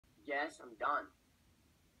guess. I'm done.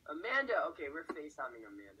 Amanda. Okay, we're FaceTiming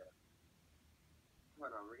Amanda.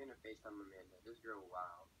 Hold on, we're gonna FaceTime Amanda. This girl,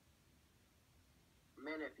 wow.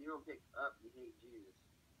 Amanda, if you don't pick up, you hate Jesus.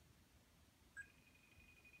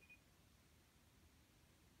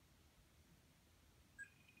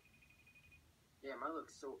 Damn, I look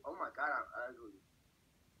so... Oh my god, I'm ugly.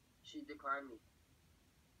 She declined me.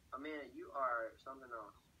 Amanda, you are something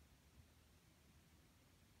else.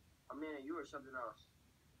 Amanda, you are something else.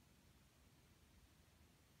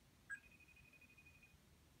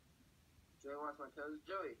 Joey wants my toes.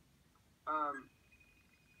 Joey, I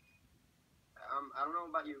don't know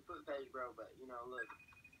about your foot fetish, bro, but, you know, look.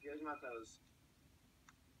 Here's my toes.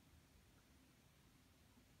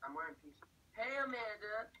 I'm wearing pink. Hey,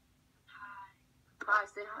 Amanda. Hi. Hi,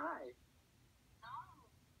 say hi. No.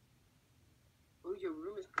 Ooh, your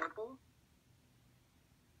room is purple?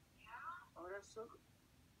 Yeah? Oh, that's so good.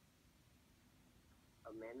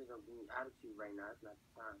 Amanda, don't give me attitude right now. It's not the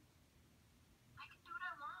time. I can do what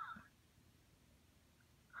I want.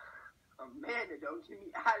 Amanda, don't give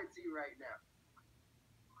me attitude right now.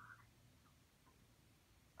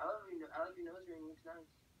 I love your nose ring. Looks nice.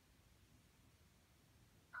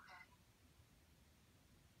 Okay.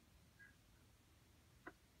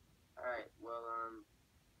 Alright, well,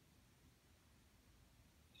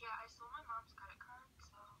 Yeah, I stole my mom's credit card,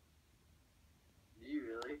 so... do you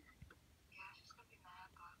really? Yeah, she's gonna be mad,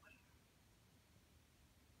 but whatever.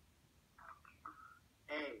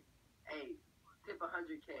 Hey, tip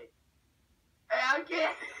 100K. Hey, I'm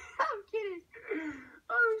kidding. I'm kidding.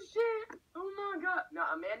 Oh shit. Oh my god. No,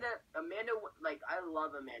 Amanda, like, I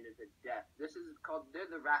love Amanda to death. This is called, they're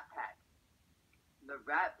the Rat Pack. The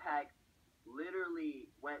Rat Pack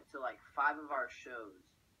literally went to like 5 of our shows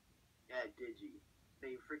at Digi.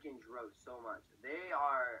 They freaking drove so much. They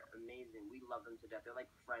are amazing. We love them to death. They're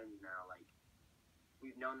like friends now. Like,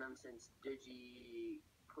 we've known them since Digi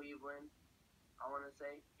Cleveland, I want to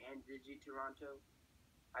say, and Digi Toronto.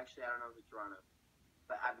 Actually, I don't know if it's Toronto.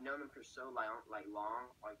 But I've known them for so long. Like,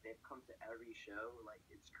 they've come to every show. Like,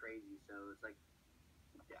 it's crazy. So, it's like,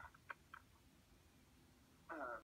 yeah.